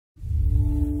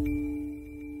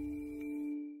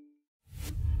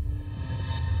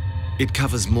It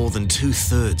covers more than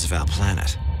 2/3 of our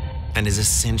planet and is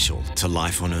essential to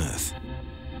life on Earth.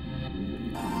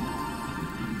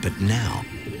 But now,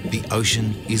 the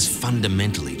ocean is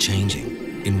fundamentally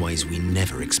changing in ways we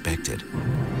never expected.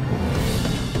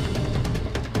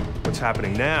 What's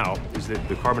happening now is that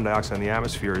the carbon dioxide in the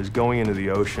atmosphere is going into the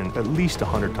ocean at least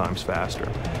 100 times faster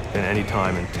than any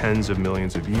time in tens of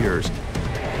millions of years.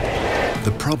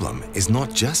 The problem is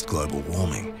not just global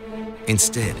warming.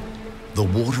 Instead, the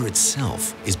water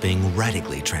itself is being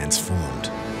radically transformed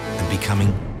and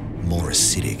becoming more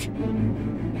acidic.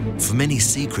 For many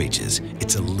sea creatures,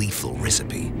 it's a lethal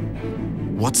recipe.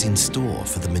 What's in store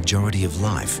for the majority of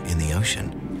life in the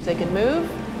ocean? They can move,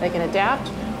 they can adapt,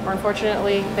 or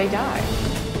unfortunately, they die.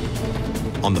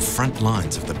 On the front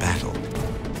lines of the battle,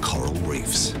 coral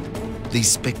reefs. These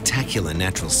spectacular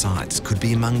natural sites could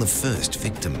be among the first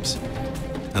victims,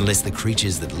 unless the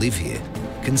creatures that live here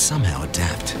can somehow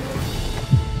adapt.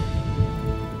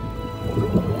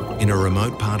 In a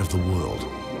remote part of the world,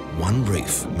 one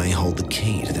reef may hold the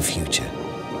key to the future.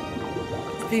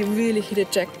 We really hit a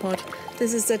jackpot.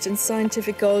 This is such a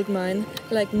scientific gold mine,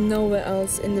 like nowhere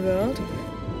else in the world.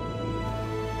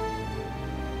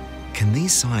 Can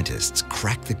these scientists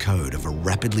crack the code of a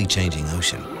rapidly changing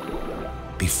ocean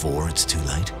before it's too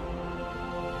late?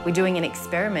 We're doing an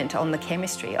experiment on the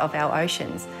chemistry of our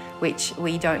oceans, which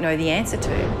we don't know the answer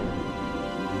to.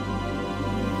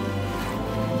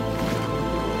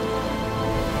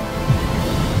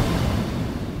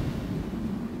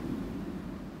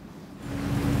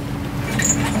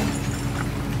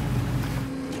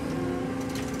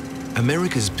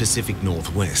 America's Pacific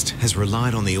Northwest has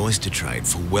relied on the oyster trade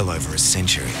for well over a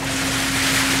century.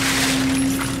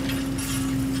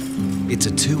 It's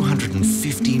a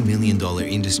 $250 million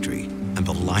industry and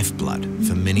the lifeblood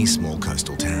for many small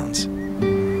coastal towns.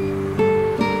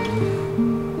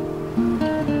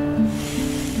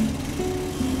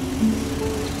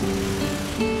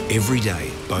 Every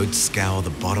day, boats scour the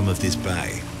bottom of this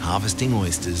bay, harvesting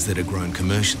oysters that are grown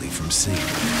commercially from seed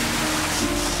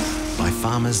by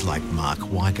farmers like Mark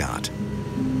Weigart.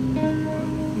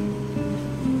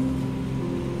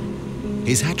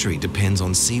 His hatchery depends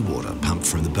on seawater pumped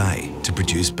from the bay to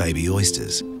produce baby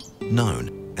oysters,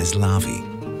 known as larvae.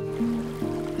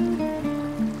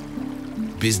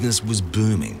 Business was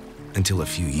booming until a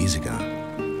few years ago.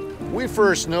 We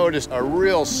first noticed a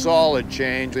real solid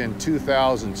change in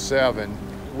 2007.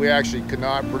 We actually could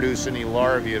not produce any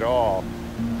larvae at all,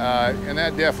 and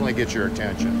that definitely gets your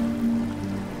attention.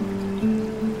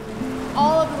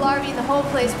 All of the larvae in the whole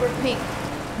place were pink.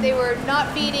 They were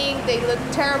not feeding, they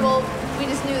looked terrible. We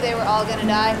just knew they were all gonna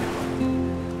die.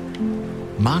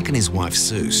 Mark and his wife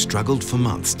Sue struggled for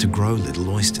months to grow little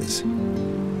oysters.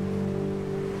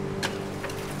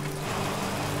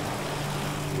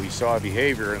 We saw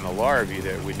behavior in the larvae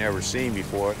that we'd never seen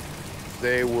before.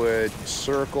 They would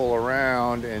circle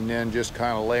around and then just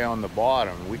kind of lay on the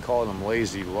bottom. We call them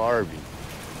lazy larvae.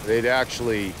 They'd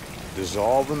actually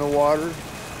dissolve in the water,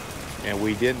 and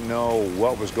we didn't know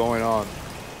what was going on.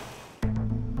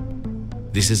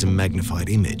 This is a magnified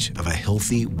image of a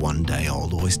healthy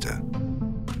one-day-old oyster.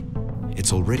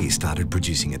 It's already started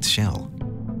producing its shell.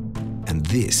 And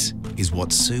this is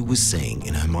what Sue was seeing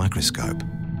in her microscope.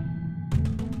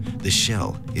 The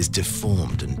shell is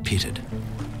deformed and pitted.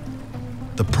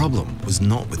 The problem was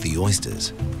not with the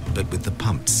oysters, but with the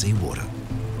pumped seawater.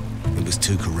 It was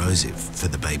too corrosive for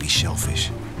the baby shellfish.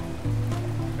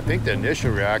 I think the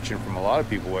initial reaction from a lot of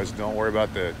people was, don't worry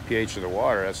about the pH of the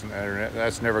water,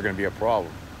 that's never going to be a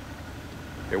problem.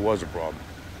 It was a problem.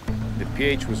 The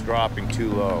pH was dropping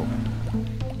too low.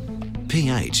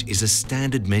 pH is a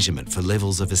standard measurement for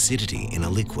levels of acidity in a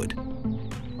liquid.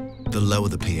 The lower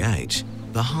the pH,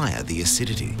 the higher the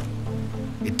acidity.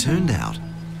 It turned out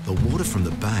the water from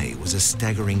the bay was a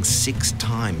staggering 6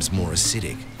 times more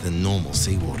acidic than normal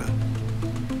seawater.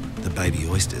 The baby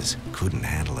oysters couldn't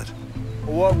handle it.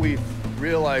 What we've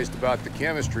realized about the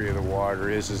chemistry of the water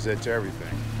is it's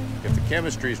everything. If the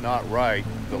chemistry is not right,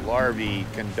 the larvae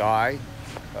can die,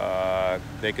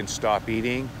 they can stop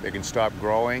eating, they can stop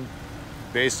growing.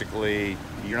 Basically,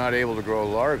 you're not able to grow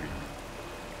larvae.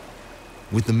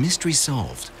 With the mystery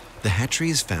solved, the hatchery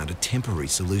has found a temporary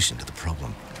solution to the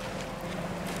problem.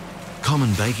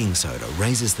 Common baking soda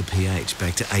raises the pH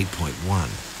back to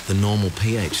 8.1, the normal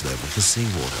pH level for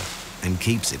seawater, and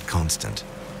keeps it constant.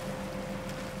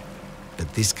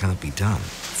 But this can't be done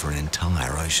for an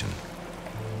entire ocean.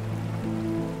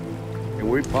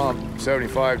 We pump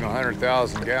 75 to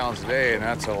 100,000 gallons a day, and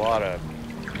that's a lot of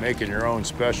making your own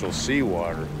special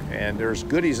seawater. And there's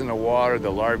goodies in the water,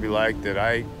 the larvae like that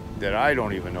I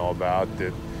don't even know about,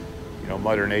 that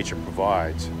Mother Nature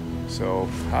provides. So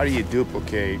how do you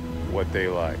duplicate what they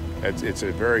like? It's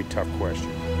a very tough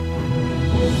question.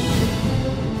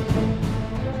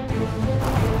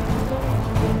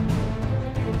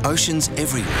 Oceans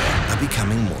everywhere are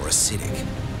becoming more acidic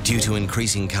due to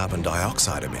increasing carbon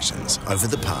dioxide emissions over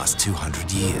the past 200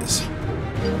 years.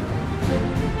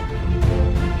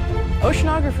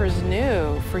 Oceanographers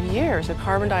knew for years that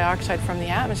carbon dioxide from the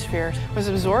atmosphere was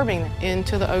absorbing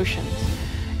into the oceans.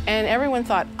 And everyone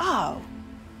thought, oh,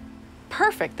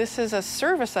 perfect, this is a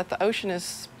service that the ocean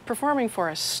is performing for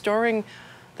us, storing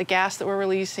the gas that we're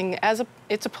releasing as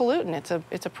it's a pollutant,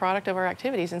 it's a product of our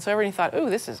activities. And so everyone thought, ooh,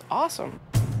 this is awesome.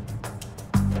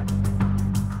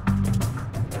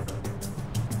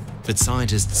 But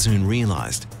scientists soon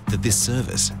realized that this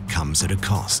service comes at a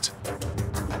cost.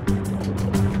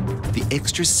 The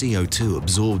extra CO2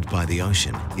 absorbed by the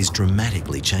ocean is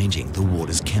dramatically changing the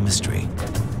water's chemistry.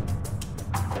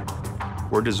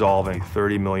 We're dissolving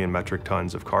 30 million metric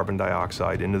tons of carbon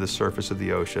dioxide into the surface of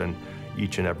the ocean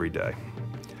each and every day.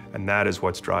 And that is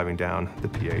what's driving down the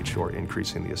pH, or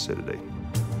increasing the acidity.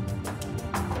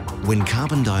 When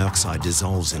carbon dioxide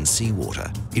dissolves in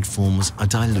seawater, it forms a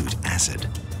dilute acid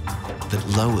that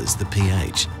lowers the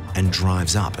pH and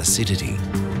drives up acidity.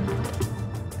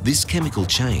 This chemical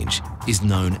change is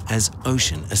known as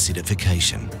ocean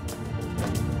acidification.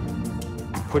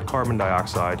 You put carbon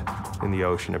dioxide in the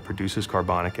ocean, it produces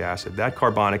carbonic acid. That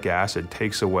carbonic acid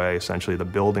takes away essentially the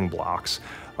building blocks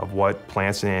of what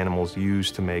plants and animals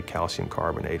use to make calcium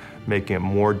carbonate, making it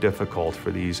more difficult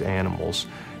for these animals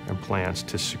and plants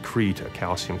to secrete a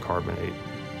calcium carbonate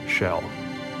shell.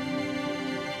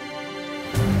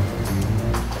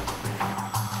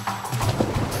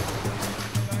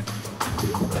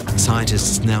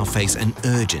 Scientists now face an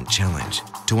urgent challenge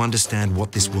to understand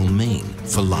what this will mean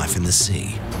for life in the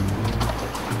sea.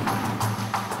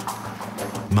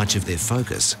 Much of their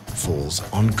focus falls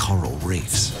on coral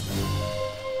reefs.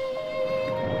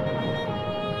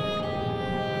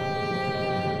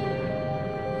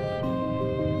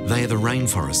 They are the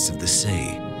rainforests of the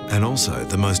sea and also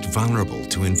the most vulnerable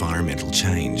to environmental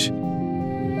change.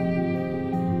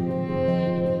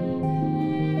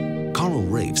 Coral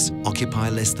reefs occupy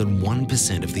less than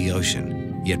 1% of the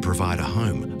ocean, yet provide a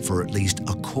home for at least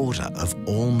a quarter of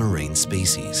all marine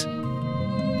species.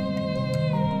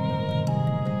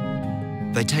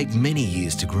 They take many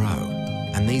years to grow,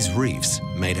 and these reefs,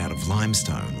 made out of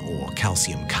limestone or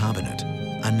calcium carbonate,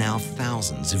 are now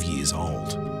thousands of years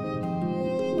old.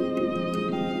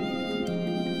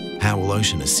 How will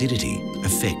ocean acidity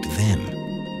affect them?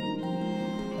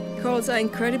 Corals are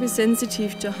incredibly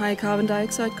sensitive to high carbon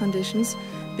dioxide conditions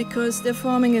because they're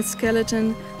forming a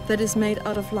skeleton that is made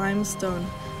out of limestone.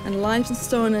 And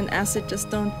limestone and acid just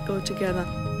don't go together.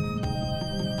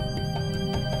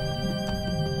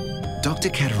 Dr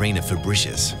Katharina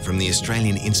Fabricius from the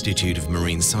Australian Institute of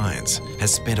Marine Science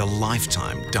has spent a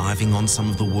lifetime diving on some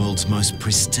of the world's most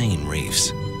pristine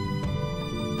reefs.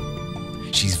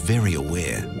 She's very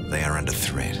aware they are under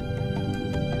threat.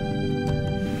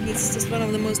 It's just one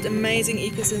of the most amazing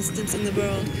ecosystems in the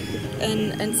world,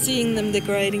 and seeing them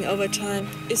degrading over time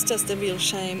is just a real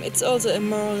shame. It's also a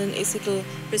moral and ethical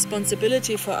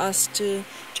responsibility for us to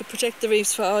protect the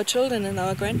reefs for our children and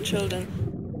our grandchildren.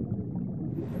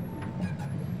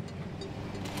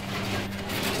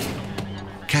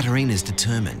 Katharina is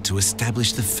determined to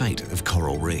establish the fate of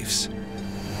coral reefs.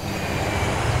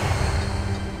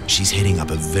 She's heading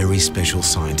up a very special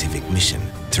scientific mission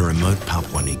to remote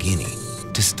Papua New Guinea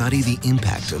to study the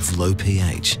impact of low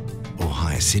pH, or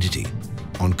high acidity,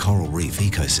 on coral reef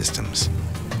ecosystems.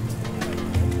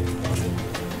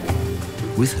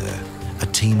 With her, a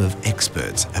team of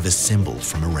experts have assembled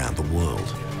from around the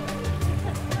world.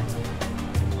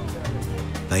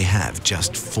 They have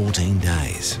just 14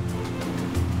 days.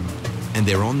 And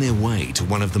they're on their way to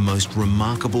one of the most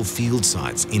remarkable field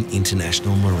sites in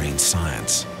international marine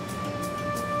science.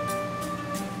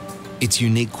 Its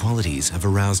unique qualities have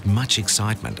aroused much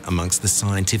excitement amongst the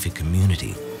scientific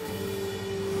community.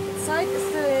 The site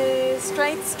is the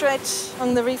straight stretch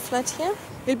on the reef flat here.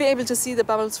 You'll be able to see the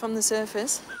bubbles from the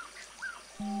surface.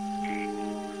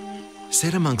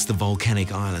 Set amongst the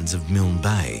volcanic islands of Milne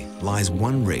Bay lies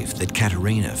one reef that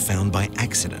Katharina found by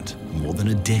accident more than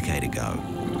a decade ago.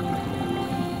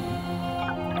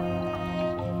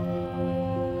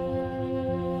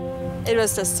 It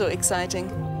was just so exciting.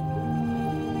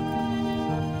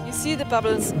 You see the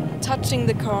bubbles touching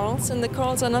the corals, and the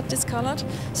corals are not discolored,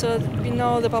 so we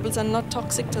know the bubbles are not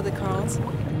toxic to the corals.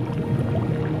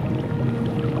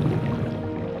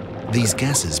 These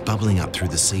gases bubbling up through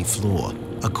the sea floor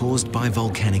are caused by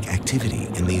volcanic activity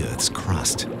in the Earth's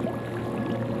crust.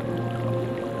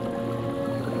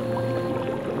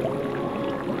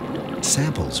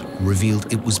 Samples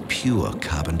revealed it was pure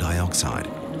carbon dioxide,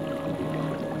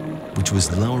 which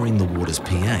was lowering the water's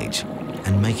pH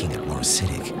and making it more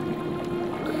acidic.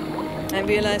 I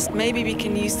realized maybe we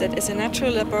can use that as a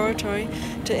natural laboratory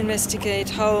to investigate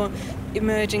how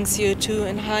emerging CO2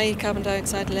 and high carbon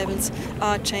dioxide levels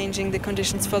are changing the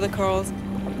conditions for the corals.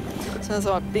 So I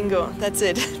thought, bingo, that's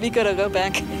it, we gotta go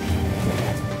back.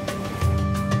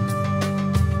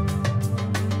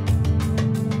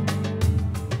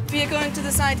 We are going to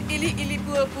the site Ili Ili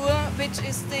Bur Bur, which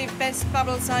is the best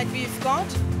bubble site we've got.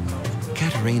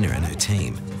 Katharina and her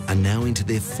team are now into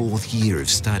their 4th year of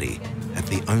study at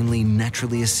the only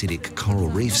naturally acidic coral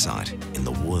reef site in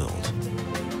the world.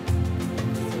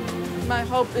 My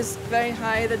hope is very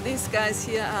high that these guys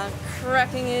here are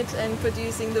cracking it and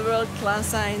producing the world-class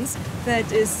science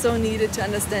that is so needed to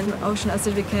understand ocean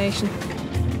acidification.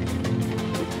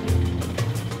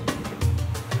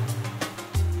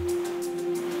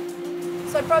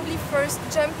 So I'd probably first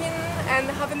jump in and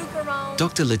have a look around.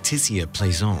 Dr Laetitia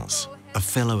Plaisance, a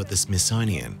fellow at the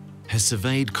Smithsonian, has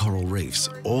surveyed coral reefs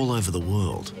all over the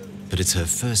world, but it's her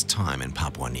first time in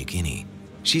Papua New Guinea.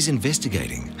 She's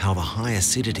investigating how the high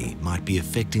acidity might be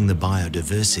affecting the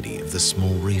biodiversity of the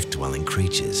small reef-dwelling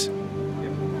creatures.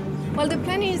 Well, the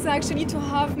plan is actually to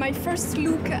have my first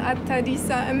look at this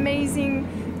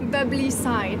amazing bubbly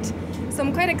site. So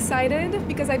I'm quite excited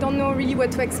because I don't know really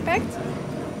what to expect.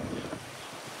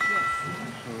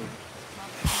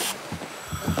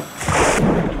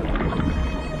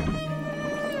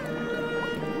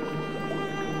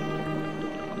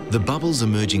 The bubbles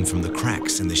emerging from the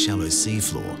cracks in the shallow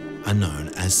seafloor are known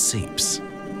as seeps.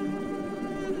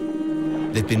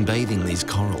 They've been bathing these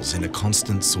corals in a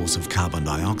constant source of carbon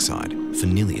dioxide for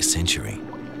nearly a century.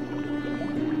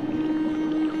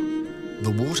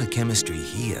 The water chemistry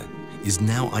here is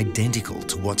now identical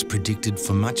to what's predicted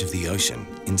for much of the ocean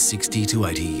in 60 to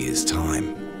 80 years'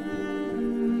 time.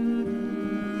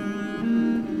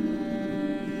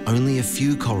 Only a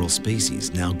few coral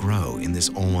species now grow in this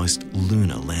almost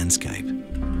lunar landscape.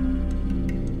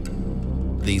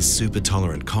 These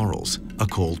super-tolerant corals are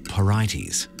called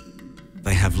porites.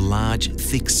 They have large,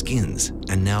 thick skins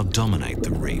and now dominate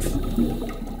the reef.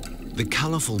 The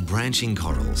colourful branching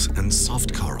corals and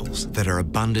soft corals that are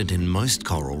abundant in most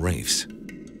coral reefs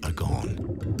are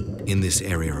gone. In this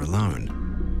area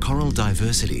alone, coral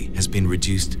diversity has been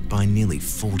reduced by nearly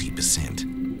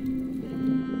 40%.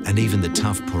 And even the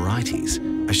tough porites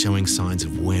are showing signs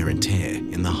of wear and tear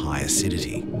in the high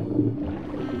acidity.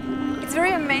 It's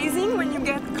very amazing when you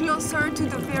get closer to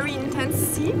the very intense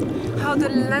sea, how the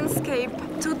landscape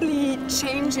totally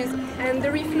changes and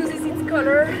the reef loses its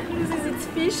color, loses its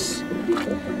fish.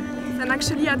 And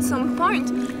actually at some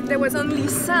point there was only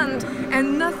sand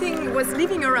and nothing was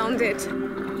living around it.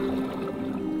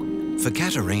 For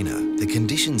Katharina, the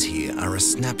conditions here are a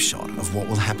snapshot of what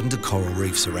will happen to coral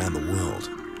reefs around the world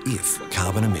if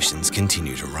carbon emissions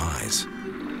continue to rise.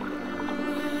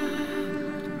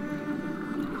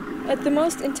 At the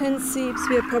most intense seeps,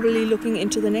 we are probably looking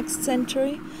into the next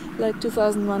century, like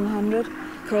 2100.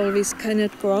 Coral reefs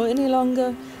cannot grow any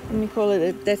longer, and we call it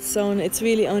a death zone. It's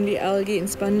really only algae and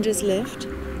sponges left.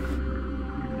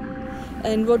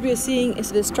 And what we are seeing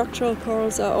is the structural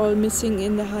corals are all missing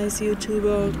in the high CO2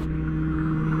 world.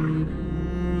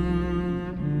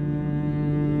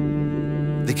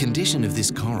 The condition of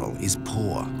this coral is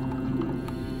poor.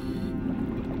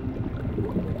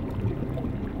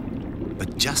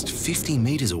 But just 50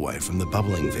 metres away from the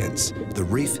bubbling vents, the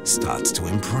reef starts to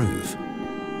improve.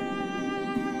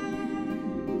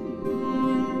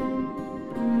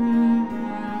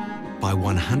 By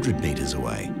 100 metres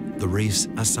away, the reefs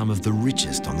are some of the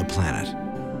richest on the planet.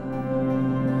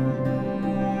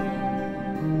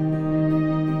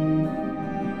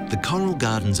 The coral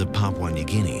gardens of Papua New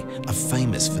Guinea are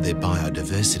famous for their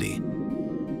biodiversity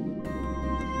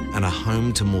and are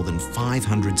home to more than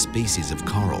 500 species of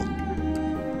coral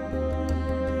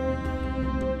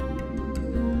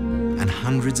and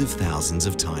hundreds of thousands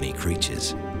of tiny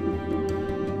creatures.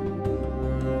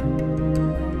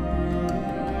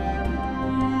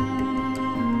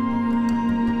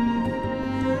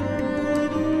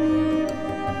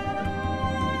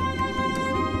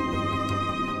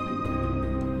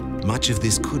 Much of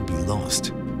this could be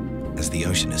lost as the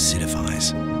ocean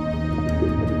acidifies.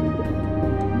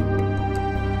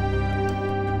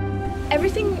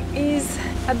 Everything is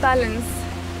a balance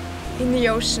in the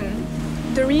ocean.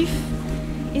 The reef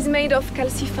is made of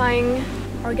calcifying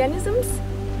organisms,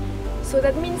 so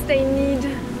that means they need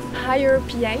higher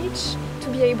pH to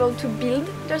be able to build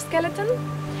their skeleton.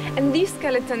 And this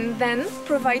skeleton then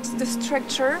provides the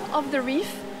structure of the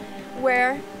reef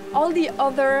where all the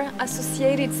other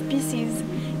associated species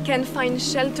can find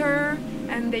shelter,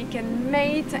 and they can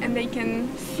mate, and they can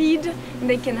feed, and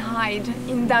they can hide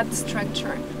in that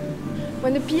structure.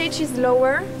 When the pH is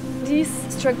lower, this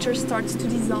structure starts to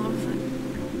dissolve.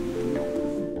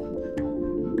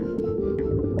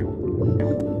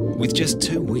 With just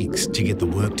 2 weeks to get the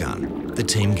work done, the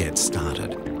team gets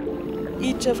started.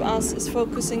 Each of us is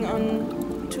focusing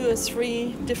on 2 or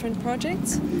 3 different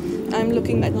projects. I'm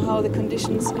looking at how the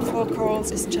conditions for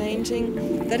corals is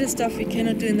changing. That is stuff we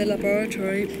cannot do in the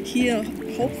laboratory. Here,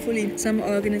 hopefully, some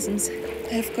organisms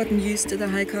have gotten used to the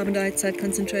high carbon dioxide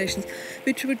concentrations,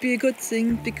 which would be a good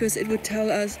thing because it would tell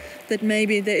us that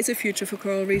maybe there is a future for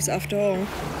coral reefs after all.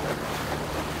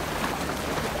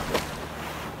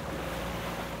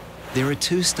 There are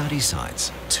 2 study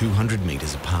sites, 200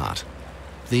 metres apart.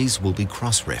 These will be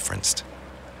cross-referenced.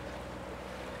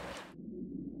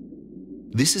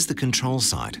 This is the control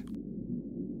site,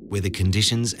 where the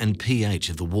conditions and pH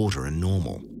of the water are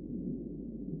normal.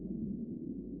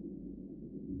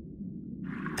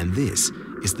 And this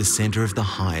is the centre of the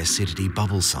high acidity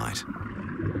bubble site.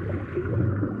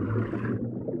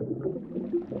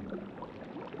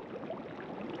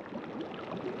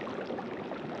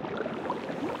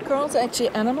 Corals are actually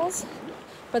animals,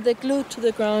 but they're glued to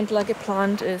the ground like a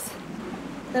plant is.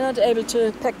 They're not able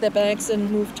to pack their bags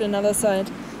and move to another site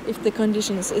if the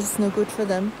conditions is no good for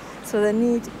them. So they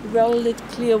need well-lit,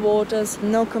 clear waters,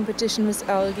 no competition with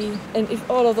algae. And if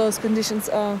all of those conditions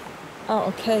are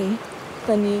okay,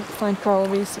 then you find coral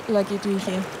reefs like you do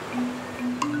here.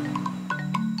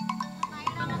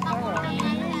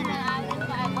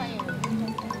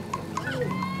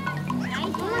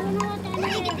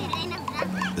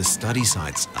 The study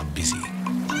sites are busy.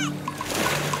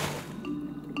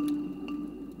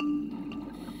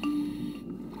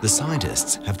 The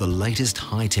scientists have the latest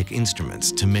high-tech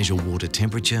instruments to measure water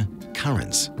temperature,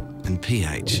 currents, and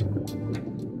pH.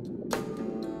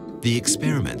 The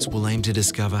experiments will aim to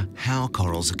discover how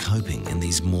corals are coping in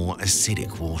these more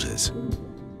acidic waters.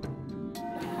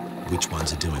 Which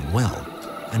ones are doing well,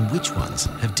 and which ones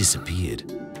have disappeared.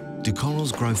 Do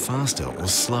corals grow faster or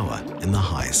slower in the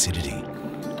high acidity?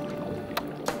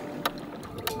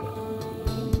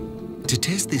 To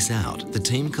test this out, the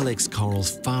team collects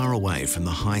corals far away from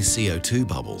the high CO2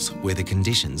 bubbles where the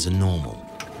conditions are normal.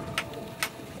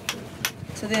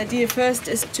 So the idea first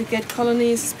is to get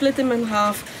colonies, split them in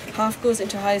half. Half goes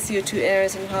into high CO2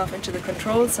 areas and half into the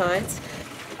control sites.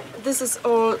 This is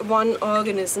all one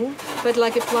organism, but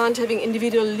like a plant having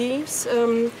individual leaves,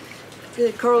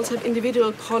 the corals have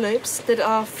individual polyps that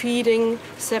are feeding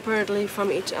separately from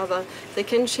each other. They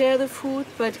can share the food,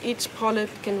 but each polyp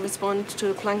can respond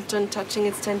to plankton touching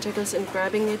its tentacles and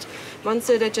grabbing it. Once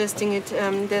they're digesting it,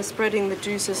 they're spreading the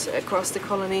juices across the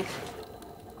colony.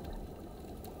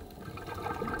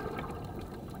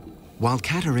 While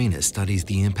Katharina studies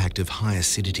the impact of high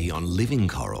acidity on living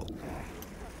coral,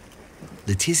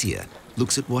 Letizia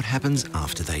looks at what happens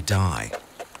after they die.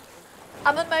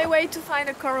 I'm on my way to find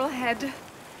a coral head.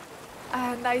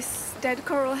 A nice dead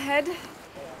coral head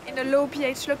in a low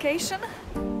pH location.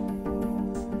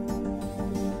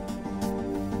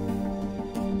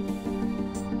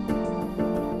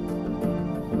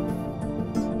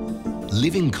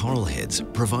 Living coral heads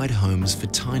provide homes for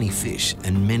tiny fish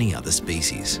and many other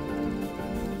species.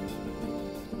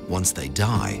 Once they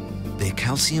die, their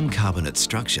calcium carbonate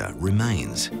structure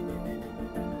remains.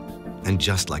 And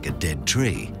just like a dead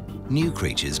tree, new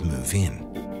creatures move in.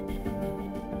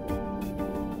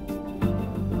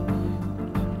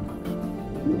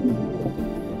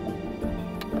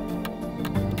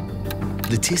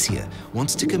 Letizia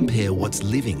wants to compare what's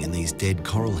living in these dead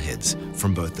coral heads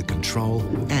from both the control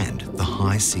and the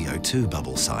high CO2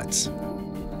 bubble sites.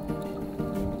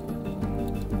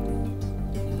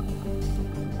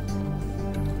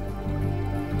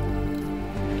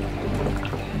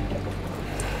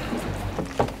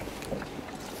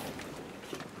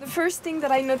 The first thing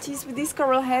that I noticed with this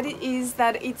coral head is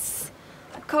that it's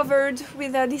covered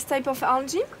with this type of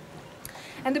algae.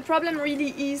 And the problem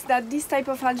really is that this type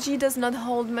of algae does not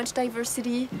hold much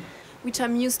diversity, which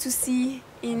I'm used to see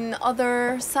in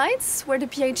other sites where the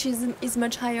pH is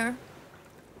much higher.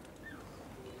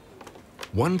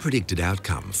 One predicted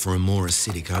outcome for a more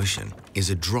acidic ocean is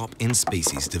a drop in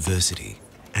species diversity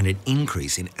and an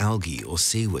increase in algae or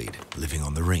seaweed living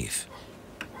on the reef.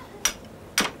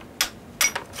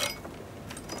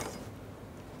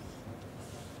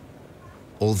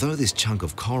 Although this chunk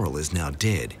of coral is now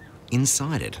dead,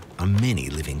 inside it are many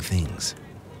living things.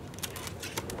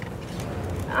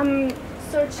 I'm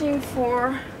searching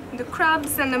for the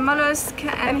crabs and the mollusk,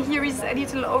 and here is a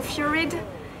little ophiurid.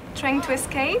 trying to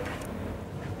escape.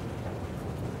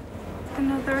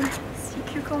 Another sea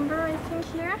cucumber, I think,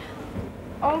 here.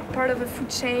 All part of a food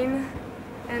chain.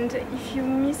 And if you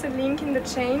miss a link in the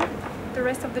chain, the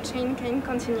rest of the chain can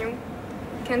continue,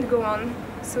 can't go on.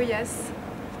 So yes,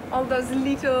 all those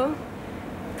little,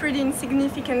 pretty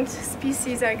insignificant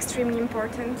species are extremely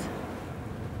important.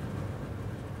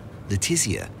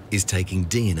 Letizia is taking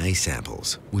DNA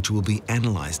samples, which will be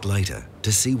analysed later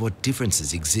to see what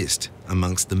differences exist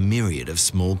amongst the myriad of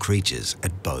small creatures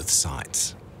at both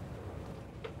sites.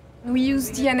 We use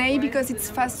DNA because it's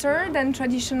faster than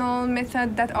traditional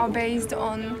methods that are based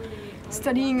on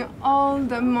studying all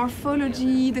the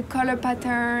morphology, the color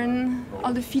pattern,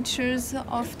 all the features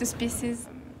of the species.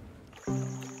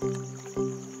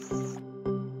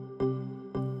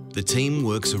 The team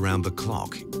works around the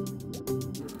clock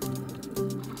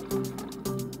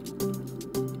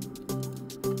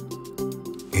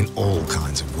in all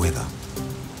kinds of weather.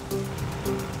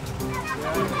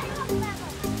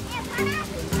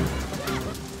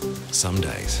 Some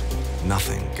days,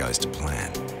 nothing goes to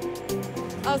plan.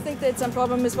 I think there's some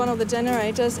problem with one of the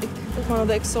generators. One of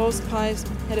the exhaust pipes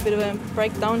had a bit of a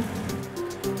breakdown.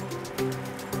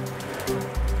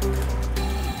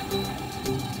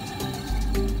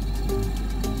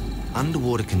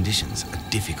 Underwater conditions are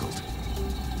difficult.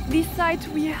 This site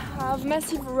we have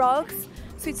massive rocks,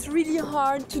 so it's really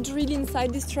hard to drill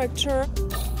inside this structure.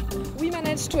 We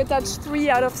managed to attach 3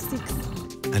 out of 6.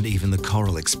 And even the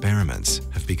coral experiments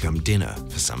have become dinner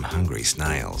for some hungry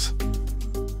snails.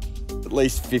 At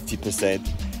least 50%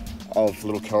 of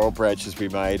little coral branches we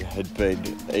made had been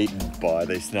eaten by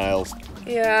these snails.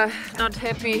 Yeah, not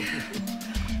happy.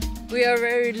 We are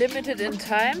very limited in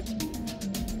time.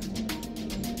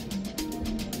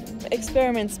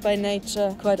 Experiments by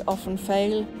nature quite often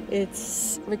fail.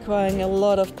 It's requiring a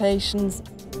lot of patience.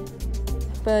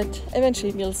 But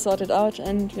eventually we'll sort it out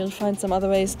and we'll find some other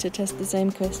ways to test the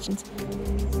same questions.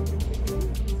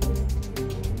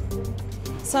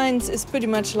 Science is pretty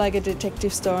much like a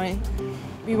detective story.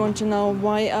 We want to know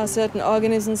why are certain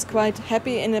organisms quite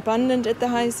happy and abundant at the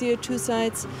high CO2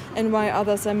 sites and why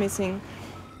others are missing.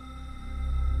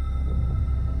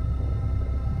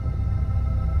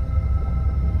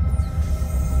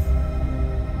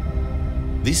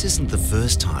 This isn't the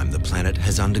first time the planet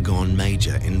has undergone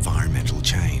major environmental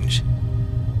change.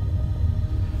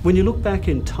 When you look back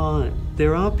in time,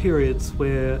 there are periods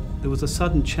where there was a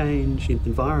sudden change in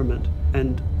environment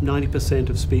and 90%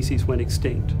 of species went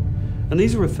extinct. And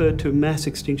these are referred to mass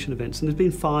extinction events, and there's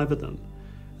been 5 of them.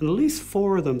 And at least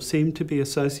 4 of them seem to be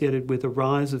associated with a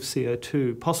rise of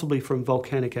CO2, possibly from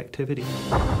volcanic activity.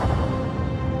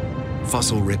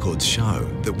 Fossil records show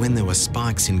that when there were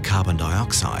spikes in carbon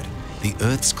dioxide, the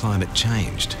Earth's climate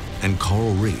changed and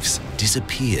coral reefs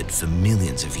disappeared for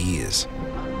millions of years.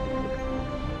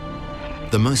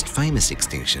 The most famous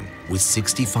extinction was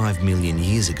 65 million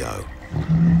years ago,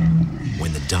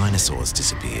 when the dinosaurs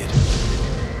disappeared.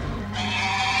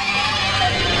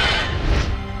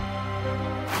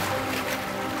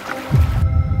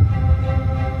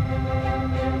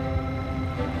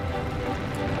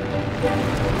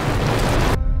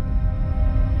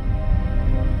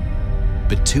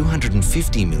 But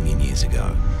 250 million years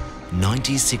ago,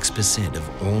 96%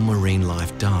 of all marine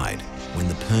life died when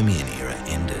the Permian era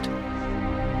ended.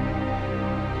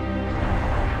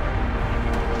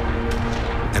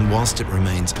 And whilst it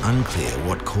remains unclear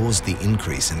what caused the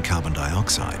increase in carbon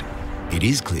dioxide, it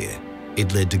is clear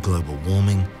it led to global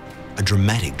warming, a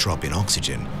dramatic drop in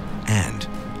oxygen, and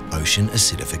ocean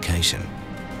acidification.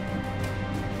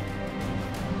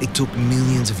 It took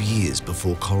millions of years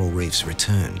before coral reefs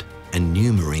returned and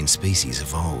new marine species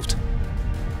evolved.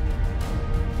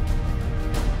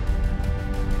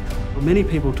 Many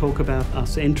people talk about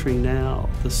us entering now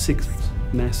the 6th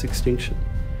mass extinction.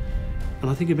 And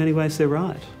I think in many ways they're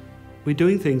right. We're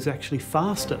doing things actually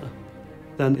faster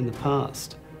than in the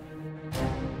past.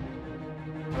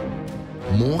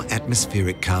 More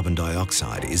atmospheric carbon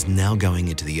dioxide is now going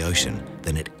into the ocean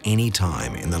than at any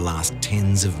time in the last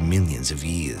tens of millions of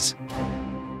years.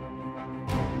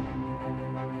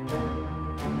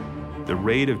 The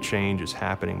rate of change is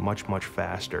happening much, much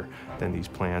faster than these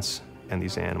plants and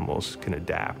these animals can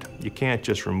adapt. You can't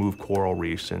just remove coral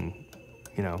reefs and,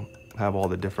 have all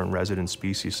the different resident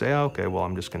species say, oh, okay, well,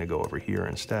 I'm just going to go over here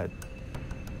instead.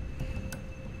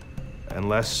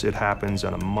 Unless it happens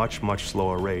at a much, much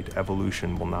slower rate,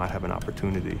 evolution will not have an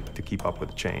opportunity to keep up with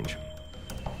the change.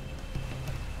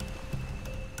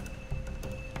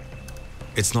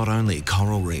 It's not only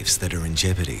coral reefs that are in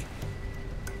jeopardy.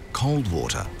 Cold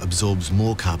water absorbs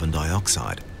more carbon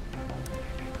dioxide.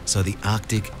 so the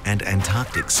Arctic and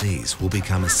Antarctic seas will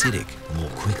become acidic more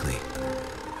quickly.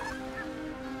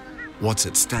 What's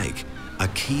at stake are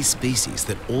key species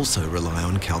that also rely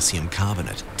on calcium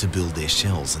carbonate to build their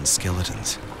shells and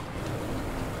skeletons.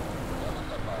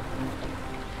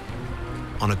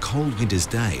 On a cold winter's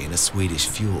day in a Swedish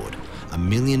fjord, a $1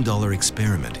 million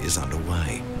experiment is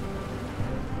underway.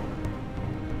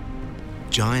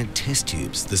 Giant test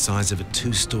tubes the size of a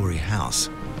 2-story house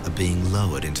are being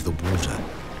lowered into the water,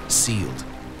 sealed,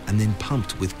 and then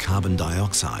pumped with carbon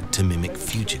dioxide to mimic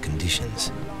future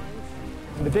conditions.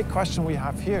 The big question we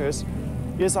have here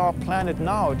is our planet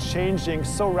now changing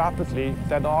so rapidly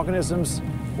that organisms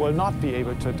will not be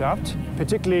able to adapt,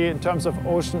 particularly in terms of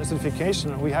ocean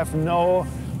acidification. We have no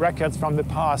records from the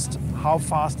past how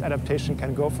fast adaptation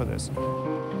can go for this.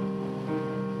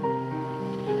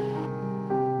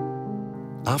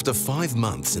 After 5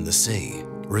 months in the sea,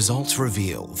 results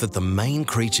reveal that the main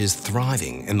creatures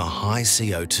thriving in the high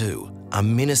CO2 are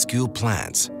minuscule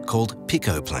plants called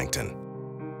phytoplankton.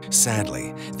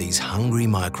 Sadly, these hungry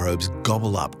microbes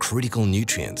gobble up critical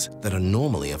nutrients that are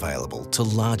normally available to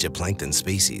larger plankton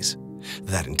species,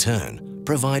 that in turn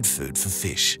provide food for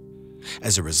fish.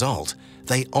 As a result,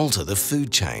 they alter the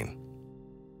food chain.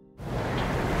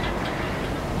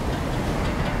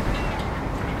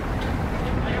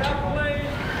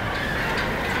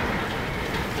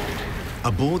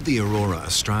 Aboard the Aurora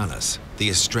Australis, the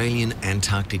Australian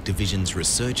Antarctic Division's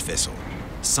research vessel,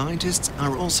 scientists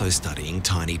are also studying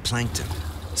tiny plankton,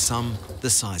 some the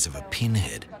size of a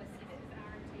pinhead.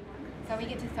 So we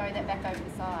get to throw that back over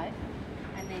the side.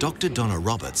 Dr. Donna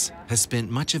Roberts has spent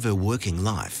much of her working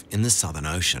life in the Southern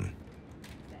Ocean.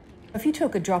 If you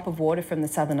took a drop of water from the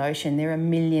Southern Ocean, there are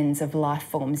millions of life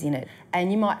forms in it.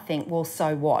 And you might think, well,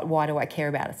 so what? Why do I care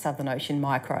about a Southern Ocean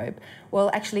microbe?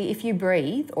 Well, actually, if you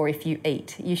breathe or if you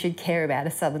eat, you should care about a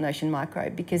Southern Ocean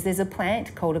microbe, because there's a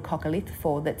plant called a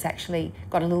coccolithophore that's actually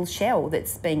got a little shell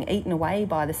that's being eaten away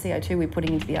by the CO2 we're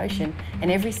putting into the ocean. And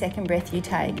every second breath you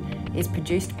take is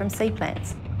produced from sea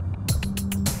plants.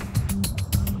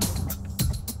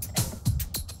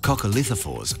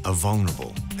 Coccolithophores are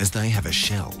vulnerable as they have a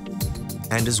shell.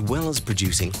 And as well as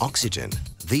producing oxygen,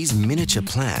 these miniature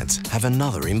plants have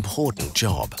another important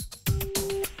job.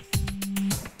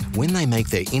 When they make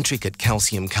their intricate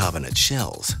calcium carbonate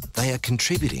shells, they are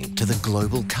contributing to the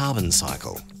global carbon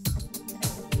cycle.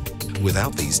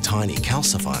 Without these tiny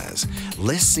calcifiers,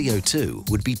 less CO2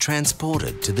 would be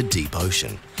transported to the deep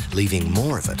ocean, leaving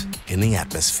more of it in the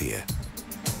atmosphere.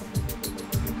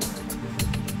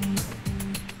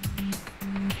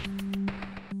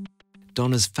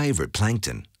 Donna's favourite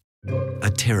plankton are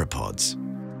pteropods.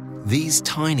 These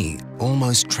tiny,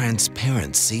 almost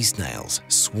transparent sea snails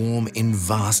swarm in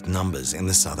vast numbers in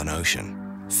the Southern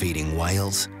Ocean, feeding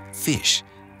whales, fish,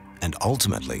 and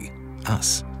ultimately,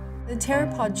 us. The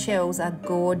pteropod shells are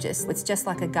gorgeous. It's just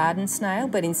like a garden snail,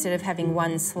 but instead of having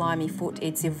one slimy foot,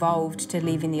 it's evolved to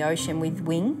live in the ocean with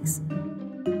wings.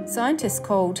 Scientists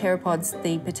call pteropods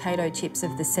the potato chips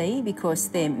of the sea because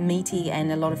they're meaty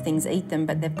and a lot of things eat them,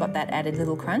 but they've got that added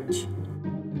little crunch.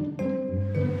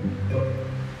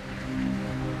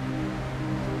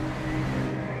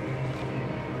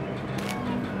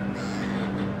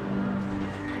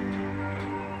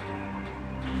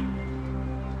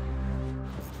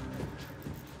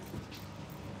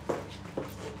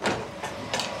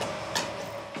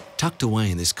 Tucked away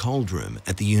in this cold room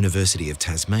at the University of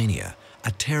Tasmania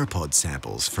are pteropod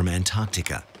samples from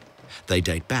Antarctica. They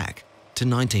date back to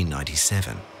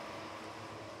 1997.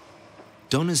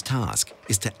 Donna's task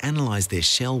is to analyse their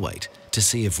shell weight to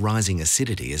see if rising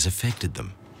acidity has affected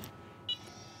them.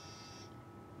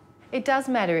 It does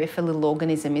matter if a little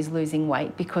organism is losing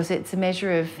weight because it's a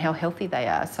measure of how healthy they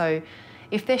are. So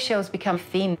if their shells become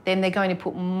thin, then they're going to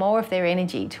put more of their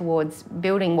energy towards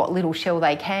building what little shell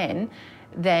they can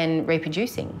than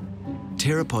reproducing.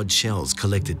 Pteropod shells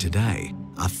collected today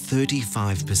are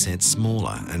 35%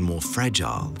 smaller and more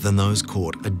fragile than those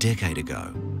caught a decade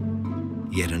ago.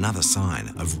 Yet another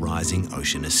sign of rising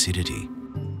ocean acidity.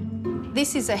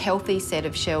 This is a healthy set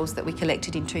of shells that we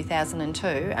collected in 2002,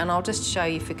 and I'll just show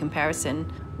you for comparison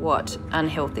what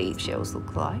unhealthy shells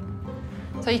look like.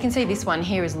 So you can see this one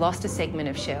here has lost a segment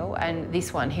of shell, and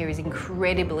this one here is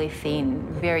incredibly thin,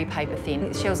 very paper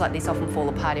thin. Shells like this often fall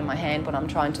apart in my hand when I'm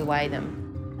trying to weigh them.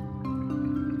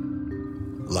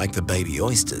 Like the baby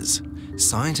oysters,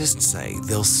 scientists say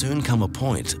there'll soon come a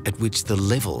point at which the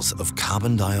levels of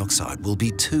carbon dioxide will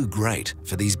be too great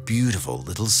for these beautiful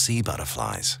little sea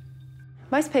butterflies.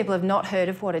 Most people have not heard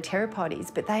of what a pteropod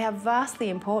is, but they are vastly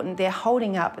important. They're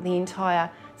holding up the entire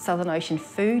Southern Ocean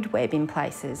food web in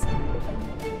places.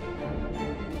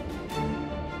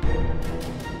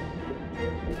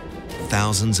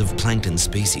 thousands of plankton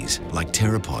species, like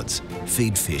pteropods,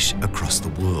 feed fish across the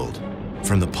world,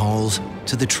 from the poles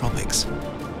to the tropics.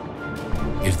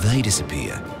 If they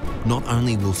disappear, not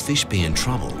only will fish be in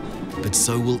trouble, but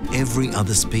so will every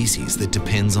other species that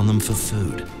depends on them for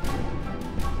food.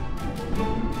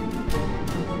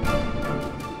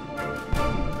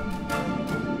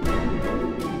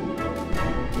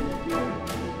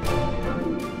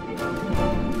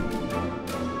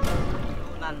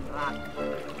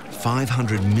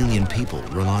 "500 million people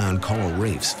rely on coral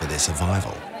reefs for their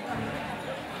survival.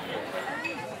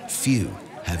 Few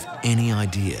have any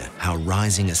idea how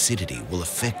rising acidity will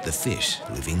affect the fish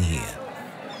living here."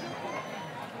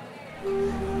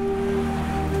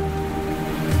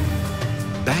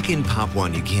 Back in Papua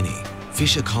New Guinea,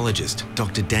 fish ecologist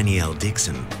Dr Danielle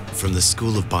Dixon from the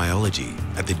School of Biology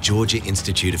at the Georgia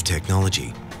Institute of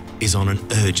Technology is on an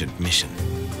urgent mission.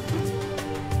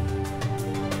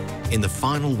 In the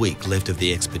final week left of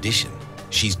the expedition,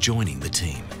 she's joining the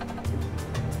team.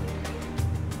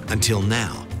 Until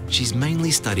now, she's mainly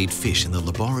studied fish in the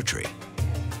laboratory.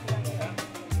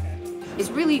 It's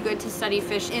really good to study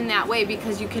fish in that way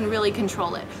because you can really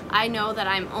control it. I know that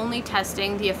I'm only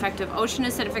testing the effect of ocean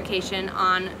acidification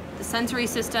on the sensory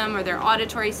system or their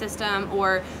auditory system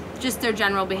or just their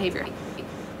general behavior.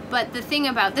 But the thing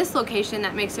about this location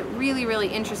that makes it really, really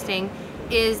interesting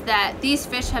is that these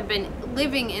fish have been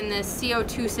living in this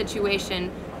CO2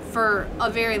 situation for a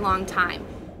very long time.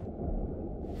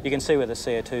 You can see where the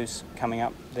CO2's coming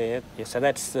up there. Yeah, so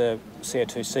that's the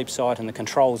CO2 seep site and the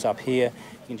controls up here.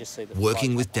 You can just see the...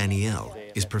 Working with Danielle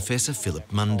is Professor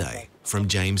Philip Munday from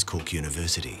James Cook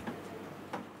University.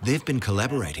 They've been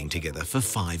collaborating together for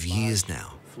 5 years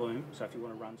now.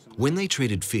 When they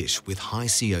treated fish with high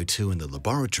CO2 in the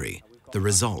laboratory, the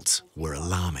results were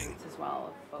alarming.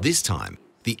 This time,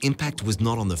 the impact was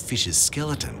not on the fish's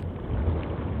skeleton,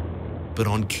 but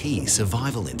on key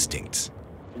survival instincts.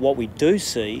 What we do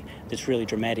see that's really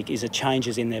dramatic is the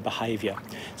changes in their behaviour.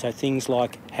 So things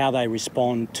like how they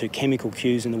respond to chemical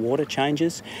cues in the water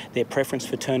changes, their preference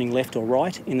for turning left or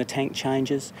right in the tank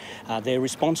changes, their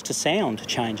response to sound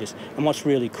changes. And what's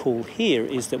really cool here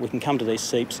is that we can come to these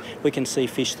seeps, we can see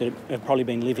fish that have probably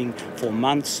been living for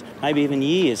months, maybe even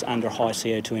years under a high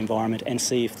CO2 environment and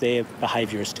see if their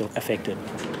behaviour is still affected.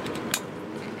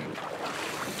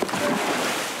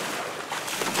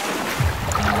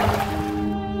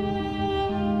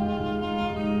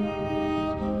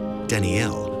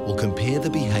 Danielle will compare the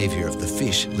behaviour of the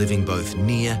fish living both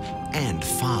near and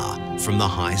far from the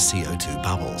high CO2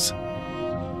 bubbles.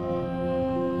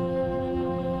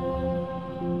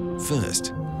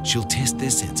 First, she'll test their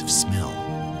sense of smell.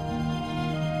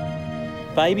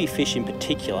 Baby fish in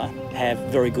particular have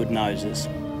very good noses.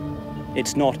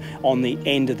 It's not on the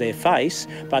end of their face,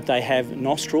 but they have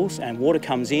nostrils and water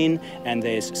comes in and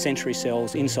there's sensory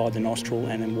cells inside the nostril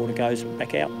and then water goes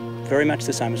back out. Very much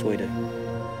the same as we do.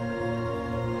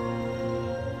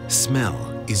 Smell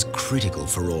is critical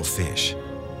for all fish.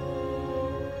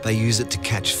 They use it to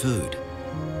catch food,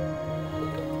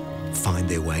 find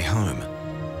their way home,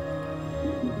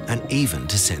 and even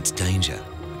to sense danger.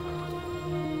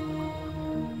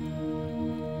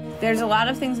 There's a lot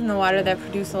of things in the water that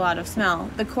produce a lot of smell.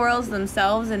 The corals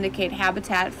themselves indicate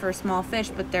habitat for small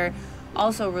fish, but they're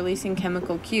also releasing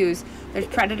chemical cues. There's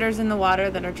predators in the water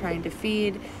that are trying to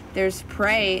feed. There's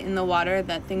prey in the water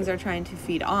that things are trying to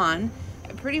feed on.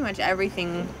 Pretty much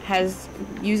everything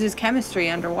uses chemistry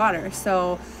underwater.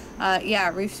 So yeah,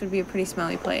 reefs would be a pretty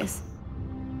smelly place.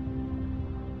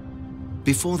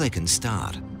 Before they can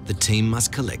start, the team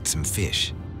must collect some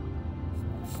fish.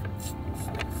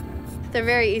 They're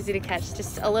very easy to catch.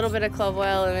 Just a little bit of clove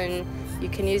oil and then you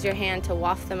can use your hand to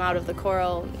waft them out of the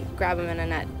coral, grab them in a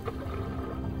net.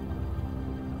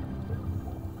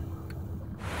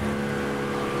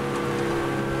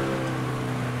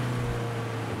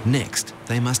 Next,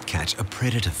 they must catch a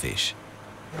predator fish.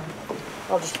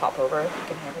 I'll just hop over. You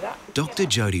can handle that. Dr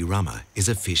Jodie Rummer is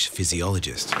a fish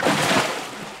physiologist.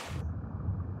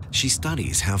 She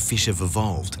studies how fish have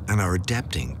evolved and are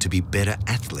adapting to be better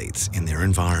athletes in their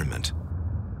environment.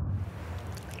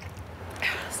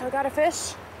 So I got a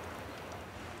fish.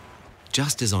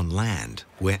 Just as on land,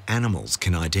 where animals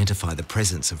can identify the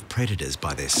presence of predators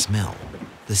by their smell,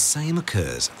 the same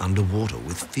occurs underwater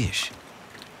with fish.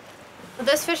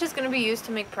 This fish is going to be used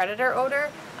to make predator odor.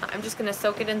 I'm just going to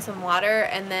soak it in some water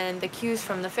and then the cues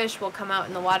from the fish will come out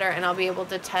in the water and I'll be able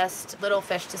to test little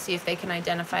fish to see if they can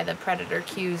identify the predator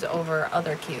cues over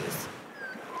other cues.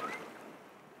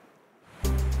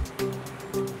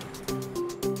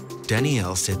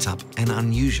 Danielle sets up an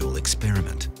unusual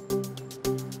experiment.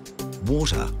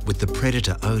 Water with the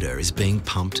predator odour is being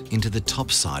pumped into the top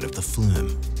side of the flume.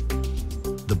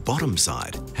 The bottom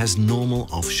side has normal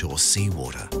offshore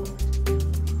seawater.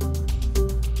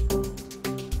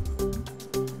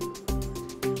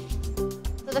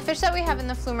 So the fish that we have in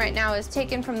the flume right now is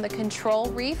taken from the control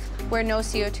reef where no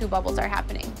CO2 bubbles are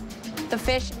happening. The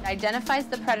fish identifies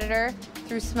the predator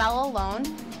through smell alone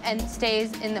and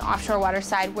stays in the offshore water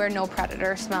side where no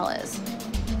predator smell is.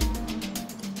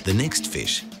 The next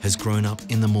fish has grown up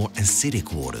in the more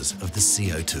acidic waters of the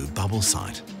CO2 bubble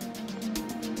site.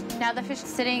 Now the fish is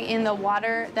sitting in the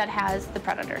water that has the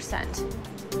predator scent.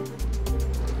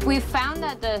 We've found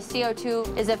that the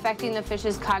CO2 is affecting the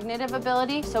fish's cognitive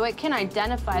ability, so it can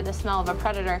identify the smell of a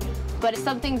predator, but if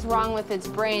something's wrong with its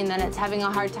brain, then it's having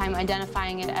a hard time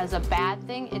identifying it as a bad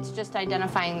thing. It's just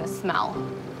identifying the smell.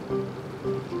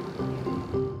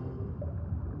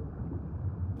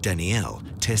 Danielle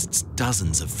tests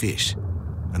dozens of fish,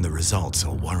 and the results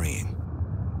are worrying.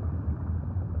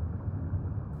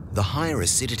 The higher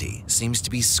acidity seems to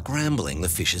be scrambling the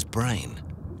fish's brain,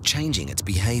 changing its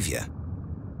behaviour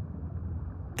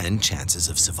and chances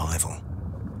of survival.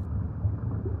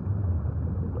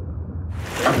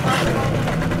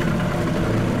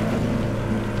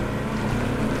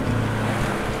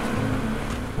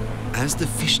 As the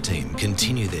fish team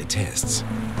continue their tests,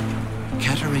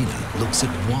 Katharina looks at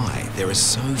why there are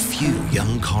so few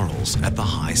young corals at the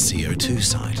high CO2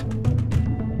 site.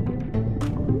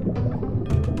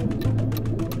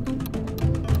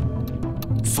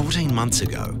 "14 months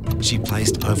ago, she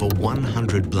placed over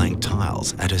 100 blank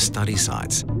tiles at her study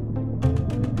sites.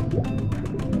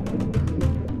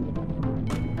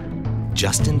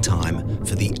 Just in time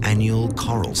for the annual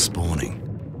coral spawning.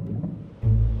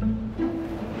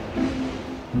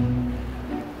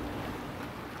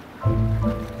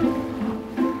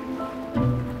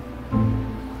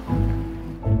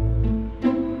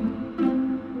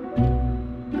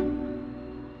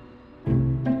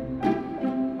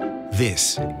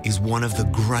 This is one of the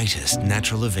greatest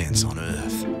natural events on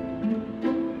Earth.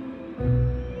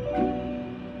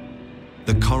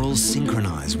 The corals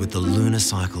synchronise with the lunar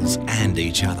cycles and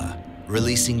each other,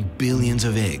 releasing billions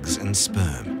of eggs and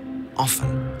sperm,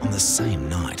 often on the same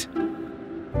night.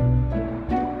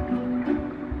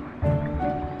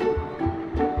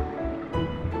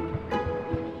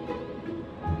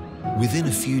 Within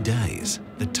a few days,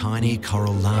 the tiny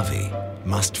coral larvae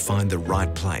must find the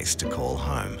right place to call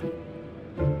home.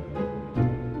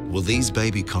 Will these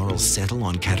baby corals settle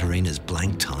on Katharina's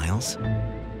blank tiles?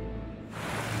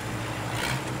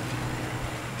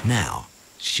 Now,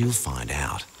 she'll find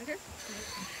out.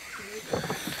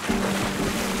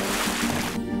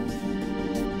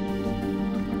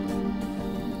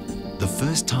 The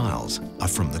first tiles are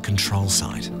from the control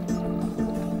site.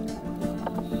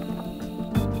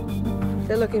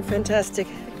 They're looking fantastic.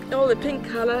 All the pink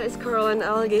color is coral and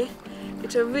algae,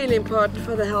 which are really important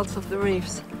for the health of the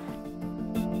reefs.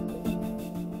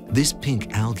 This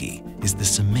pink algae is the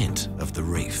cement of the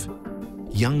reef.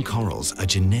 Young corals are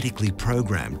genetically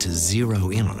programmed to zero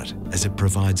in on it as it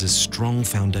provides a strong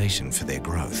foundation for their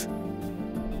growth.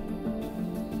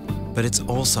 But it's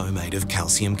also made of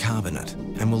calcium carbonate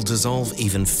and will dissolve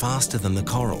even faster than the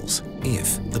corals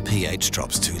if the pH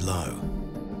drops too low.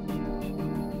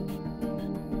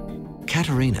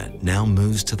 Katharina now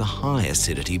moves to the high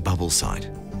acidity bubble site.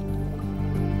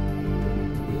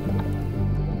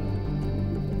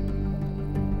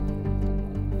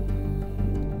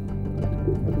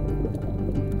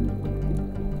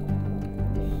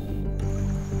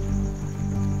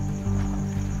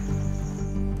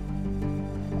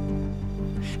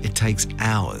 It takes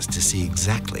hours to see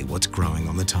exactly what's growing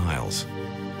on the tiles.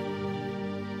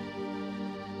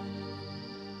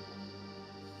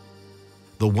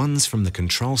 The ones from the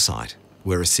control site,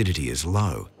 where acidity is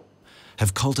low,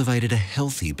 have cultivated a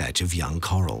healthy batch of young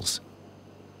corals.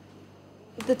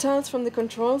 The tiles from the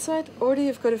control site already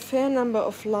have got a fair number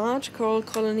of large coral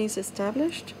colonies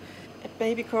established. A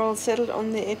baby coral settled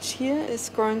on the edge here is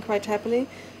growing quite happily,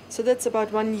 so that's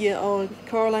about 1 year old.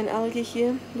 Coralline algae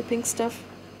here, the pink stuff.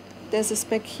 There's a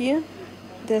speck here.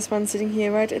 There's one sitting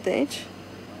here right at the edge.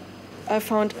 I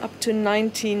found up to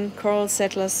 19 coral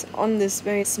settlers on this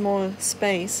very small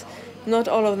space. Not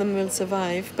all of them will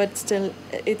survive, but still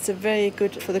it's very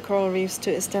good for the coral reefs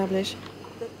to establish.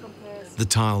 The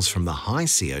tiles from the high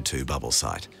CO2 bubble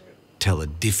site tell a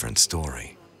different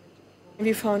story.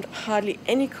 We found hardly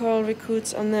any coral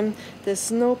recruits on them. There's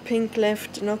no pink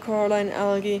left, no coralline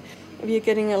algae. We are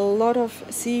getting a lot of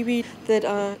seaweed that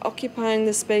are occupying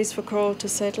the space for coral to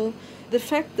settle. The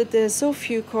fact that there are so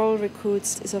few coral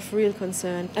recruits is of real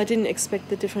concern. I didn't expect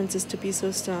the differences to be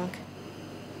so stark.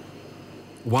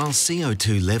 While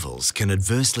CO2 levels can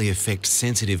adversely affect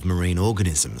sensitive marine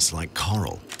organisms like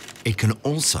coral, it can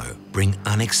also bring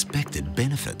unexpected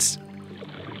benefits.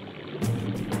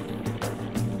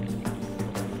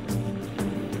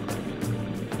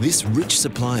 This rich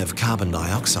supply of carbon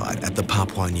dioxide at the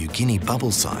Papua New Guinea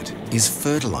bubble site is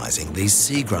fertilising these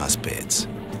seagrass beds,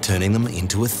 turning them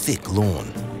into a thick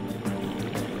lawn.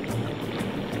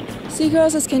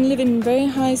 Seagrasses can live in very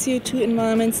high CO2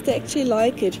 environments. They actually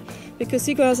like it because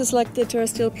seagrasses, like the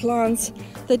terrestrial plants,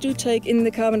 they do take in the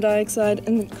carbon dioxide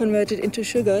and convert it into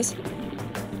sugars.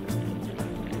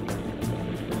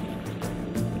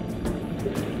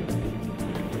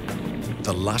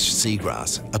 The lush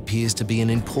seagrass appears to be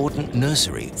an important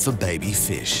nursery for baby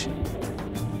fish.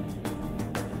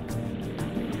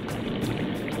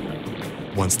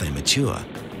 Once they mature,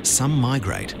 some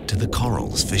migrate to the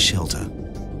corals for shelter.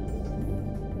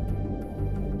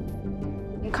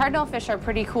 Cardinal fish are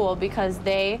pretty cool because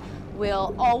they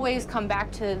will always come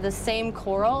back to the same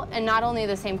coral, and not only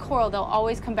the same coral, they'll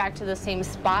always come back to the same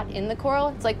spot in the coral.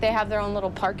 It's like they have their own little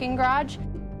parking garage.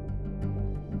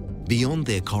 Beyond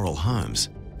their coral homes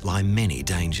lie many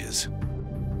dangers.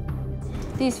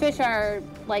 These fish are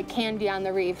like candy on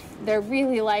the reef. They're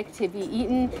really like to be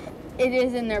eaten. It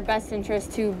is in their best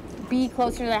interest to be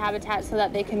closer to the habitat so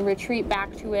that they can retreat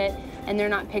back to it and they're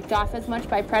not picked off as much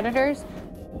by predators.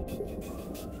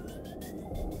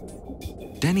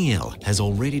 Danielle has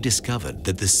already discovered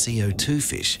that the CO2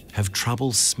 fish have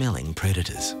trouble smelling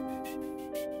predators.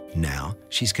 Now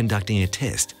she's conducting a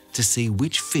test to see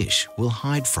which fish will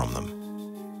hide from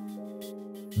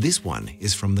them. This one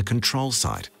is from the control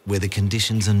site where the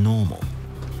conditions are normal.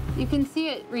 You can see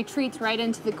it retreats right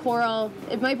into the coral.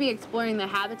 It might be exploring the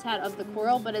habitat of the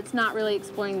coral, but it's not really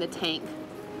exploring the tank.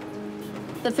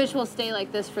 The fish will stay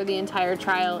like this for the entire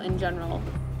trial in general.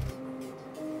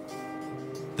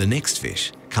 The next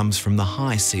fish comes from the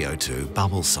high CO2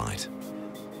 bubble site.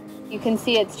 You can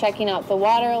see it's checking out the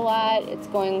water a lot. It's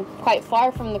going quite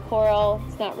far from the coral.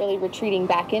 It's not really retreating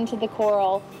back into the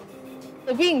coral.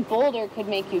 So being bolder could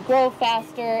make you grow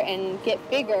faster and get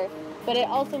bigger, but it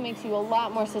also makes you a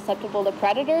lot more susceptible to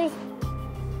predators.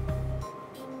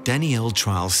 Danielle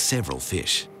trials several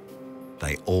fish.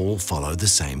 They all follow the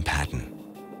same pattern.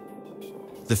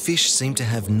 The fish seem to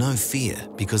have no fear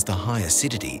because the high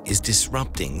acidity is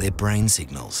disrupting their brain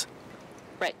signals.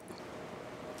 Right.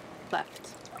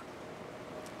 Left.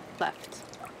 Left.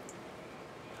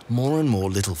 More and more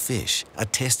little fish are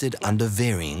tested under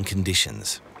varying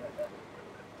conditions.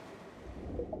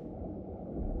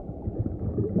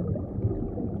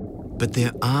 But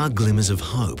there are glimmers of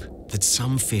hope that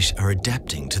some fish are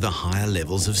adapting to the higher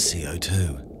levels of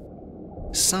CO2.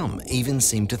 Some even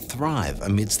seem to thrive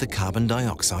amidst the carbon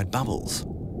dioxide bubbles.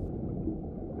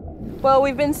 Well,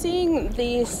 we've been seeing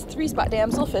these three-spot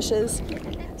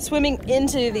damselfishes swimming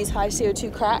into these high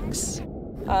CO2 cracks.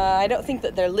 I don't think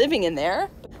that they're living in there,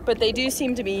 but they do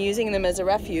seem to be using them as a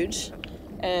refuge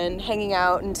and hanging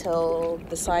out until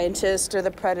the scientist or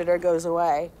the predator goes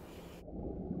away.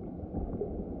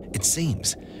 It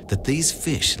seems that these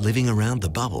fish living around the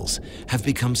bubbles have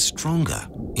become stronger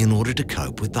in order to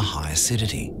cope with the high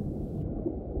acidity.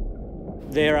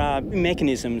 There are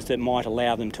mechanisms that might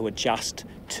allow them to adjust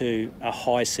to a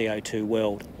high CO2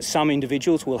 world. Some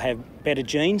individuals will have better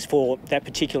genes for that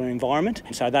particular environment,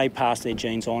 so they pass their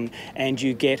genes on and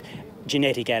you get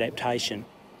genetic adaptation.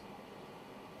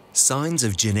 Signs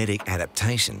of genetic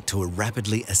adaptation to a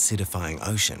rapidly acidifying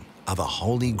ocean are the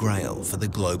holy grail for the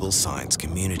global science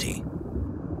community.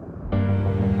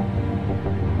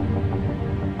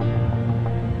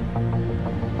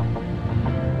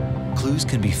 Clues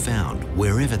can be found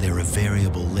wherever there are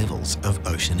variable levels of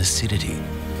ocean acidity.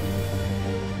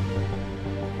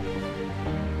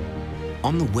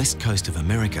 On the west coast of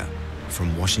America,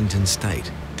 from Washington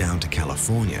State down to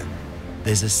California,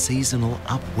 there's a seasonal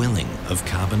upwelling of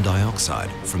carbon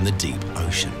dioxide from the deep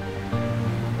ocean.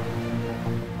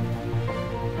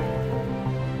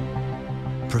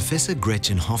 Professor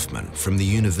Gretchen Hoffman from the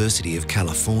University of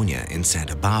California in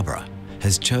Santa Barbara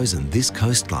has chosen this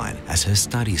coastline as her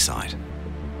study site.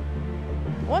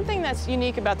 One thing that's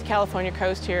unique about the California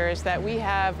coast here is that we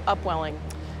have upwelling.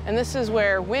 And this is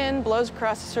where wind blows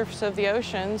across the surface of the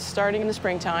ocean starting in the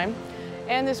springtime.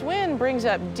 And this wind brings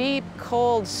up deep,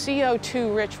 cold,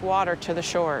 CO2-rich water to the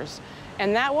shores.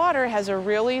 And that water has a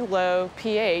really low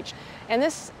pH. And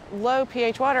this low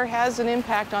pH water has an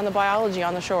impact on the biology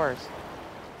on the shores.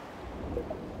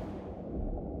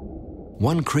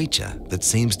 One creature that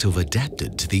seems to have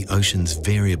adapted to the ocean's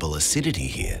variable acidity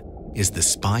here is the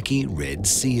spiky red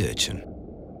sea urchin.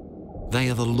 They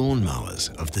are the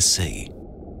lawnmowers of the sea.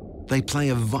 They play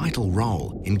a vital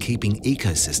role in keeping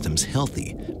ecosystems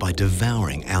healthy by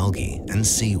devouring algae and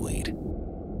seaweed.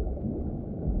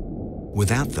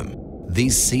 Without them,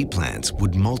 these sea plants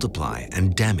would multiply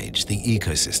and damage the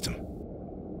ecosystem.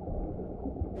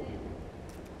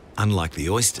 Unlike the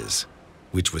oysters,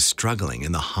 which were struggling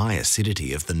in the high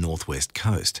acidity of the northwest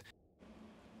coast,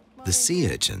 the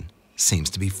sea urchin seems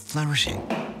to be flourishing.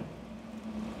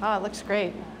 Oh, it looks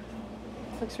great.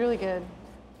 It looks really good.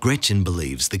 Gretchen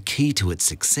believes the key to its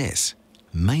success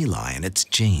may lie in its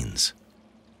genes.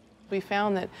 We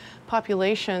found that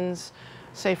populations,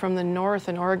 say from the north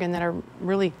in Oregon, that are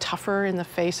really tougher in the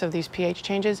face of these pH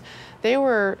changes, they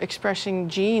were expressing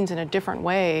genes in a different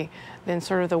way than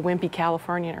sort of the wimpy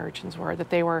Californian urchins were, that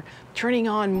they were turning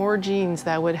on more genes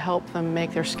that would help them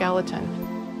make their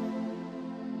skeleton.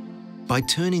 By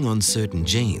turning on certain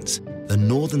genes, the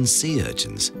northern sea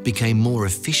urchins became more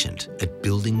efficient at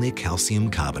building their calcium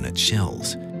carbonate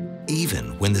shells,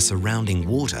 even when the surrounding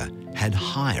water had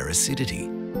higher acidity.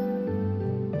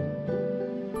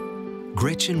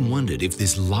 Gretchen wondered if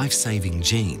this life-saving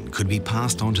gene could be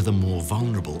passed on to the more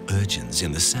vulnerable urchins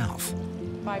in the south.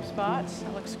 5 spots,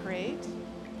 that looks great.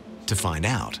 To find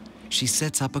out, she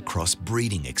sets up a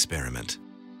cross-breeding experiment.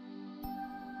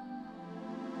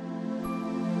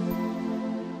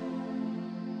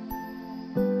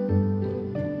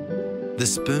 The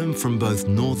sperm from both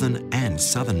northern and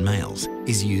southern males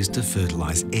is used to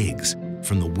fertilise eggs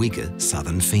from the weaker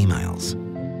southern females.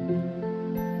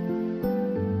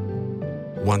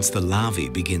 Once the larvae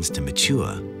begins to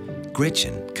mature,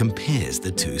 Gretchen compares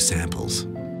the two samples.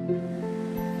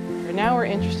 Now we're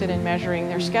interested in measuring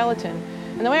their skeleton.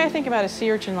 And the way I think about a sea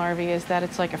urchin larvae is that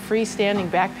it's like a freestanding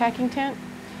backpacking tent.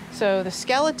 So the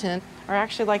skeleton are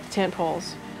actually like the tent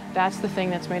poles. That's the thing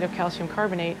that's made of calcium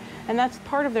carbonate, and that's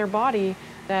part of their body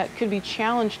that could be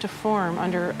challenged to form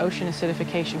under ocean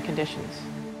acidification conditions.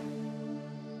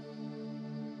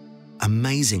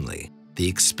 Amazingly, the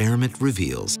experiment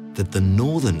reveals that the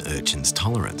northern urchin's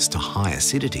tolerance to high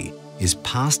acidity is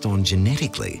passed on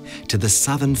genetically to the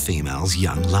southern female's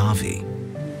young larvae.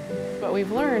 What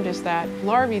we've learned is that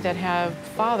larvae that have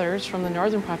fathers from the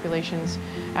northern populations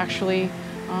actually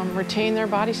retain their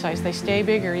body size. They stay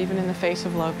bigger even in the face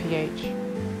of low pH.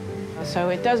 So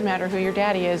it does matter who your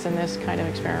daddy is in this kind of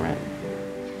experiment.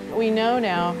 We know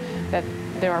now that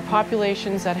there are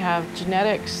populations that have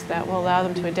genetics that will allow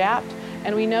them to adapt,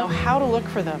 and we know how to look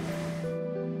for them.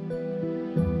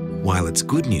 While it's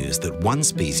good news that one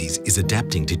species is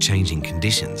adapting to changing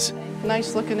conditions,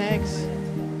 Nice looking eggs.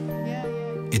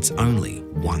 it's only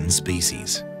one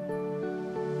species.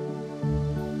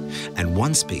 And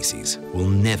one species will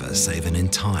never save an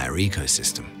entire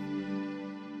ecosystem.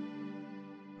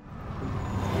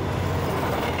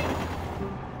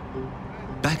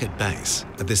 Back at base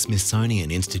at the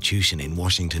Smithsonian Institution in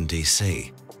Washington,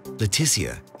 D.C.,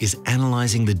 Leticia is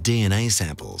analysing the DNA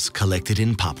samples collected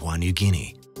in Papua New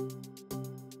Guinea.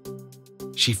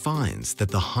 She finds that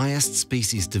the highest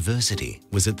species diversity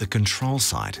was at the control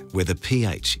site, where the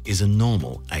pH is a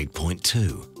normal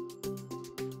 8.2.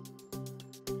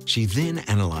 She then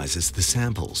analyses the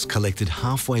samples collected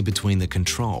halfway between the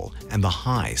control and the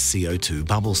high CO2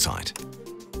 bubble site.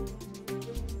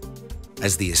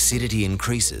 As the acidity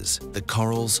increases, the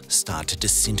corals start to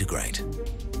disintegrate.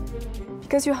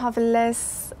 Because you have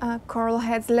less coral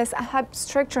heads, less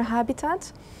structured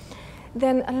habitat,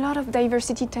 then a lot of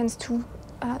diversity tends to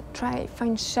try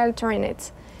find shelter in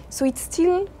it. So it's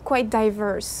still quite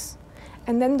diverse.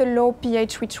 And then the low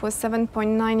pH, which was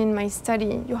 7.9 in my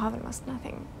study, you have almost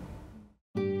nothing.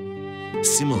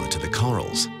 Similar to the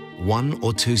corals, 1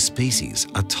 or 2 species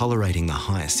are tolerating the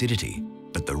high acidity,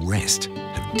 but the rest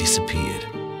have disappeared.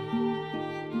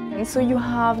 And so you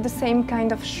have the same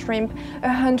kind of shrimp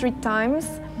 100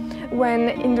 times, when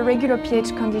in the regular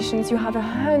pH conditions you have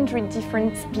 100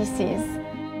 different species.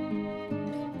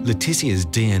 Leticia's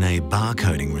DNA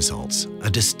barcoding results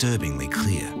are disturbingly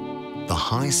clear. The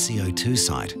high CO2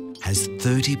 site has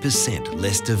 30%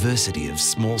 less diversity of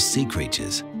small sea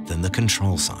creatures than the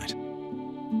control site.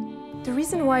 The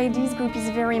reason why this group is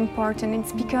very important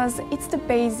is because it's the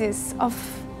basis of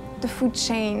the food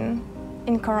chain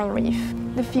in coral reef.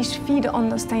 The fish feed on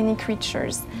those tiny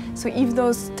creatures. So if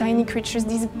those tiny creatures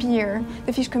disappear,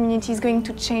 the fish community is going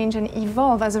to change and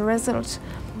evolve as a result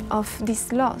of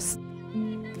this loss.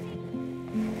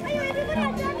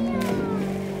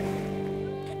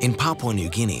 In Papua New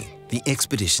Guinea, the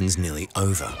expedition's nearly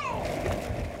over.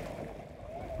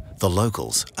 The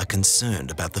locals are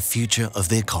concerned about the future of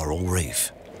their coral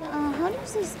reef. How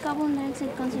does this carbon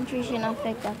dioxide concentration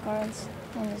affect the corals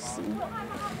on the sea?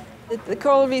 The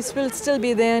coral reefs will still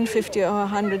be there in 50 or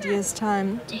 100 years'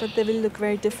 time, but they will look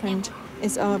very different,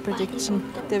 is our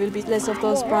prediction. There will be less of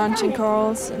those branching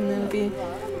corals, and there will be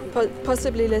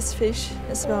possibly less fish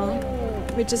as well,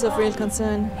 which is of real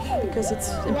concern because it's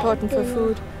important for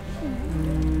food.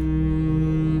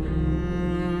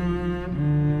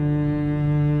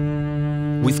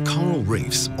 With coral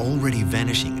reefs already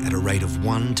vanishing at a rate of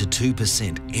 1 to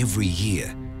 2% every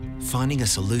year, finding a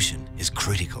solution is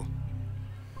critical.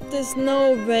 There's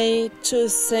no way to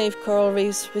save coral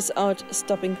reefs without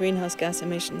stopping greenhouse gas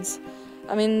emissions.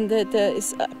 I mean, there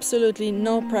is absolutely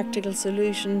no practical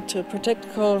solution to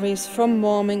protect coral reefs from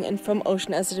warming and from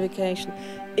ocean acidification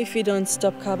if we don't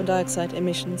stop carbon dioxide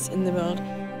emissions in the world.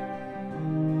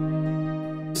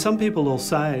 Some people will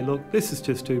say, look, this is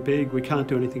just too big, we can't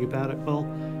do anything about it. Well,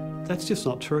 that's just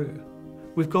not true.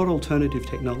 We've got alternative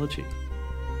technology.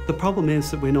 The problem is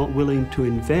that we're not willing to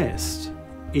invest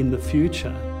in the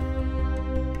future.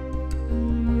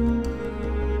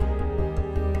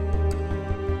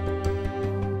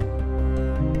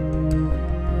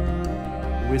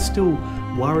 We're still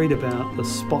worried about the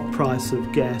spot price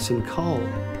of gas and coal,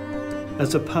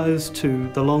 as opposed to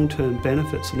the long-term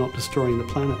benefits of not destroying the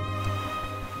planet.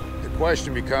 The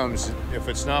question becomes, if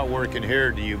it's not working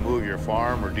here, do you move your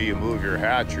farm or do you move your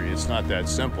hatchery? It's not that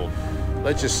simple.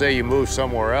 Let's just say you move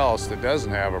somewhere else that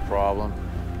doesn't have a problem.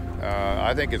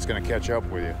 I think it's going to catch up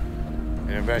with you,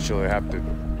 and eventually have to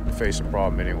face a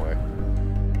problem anyway.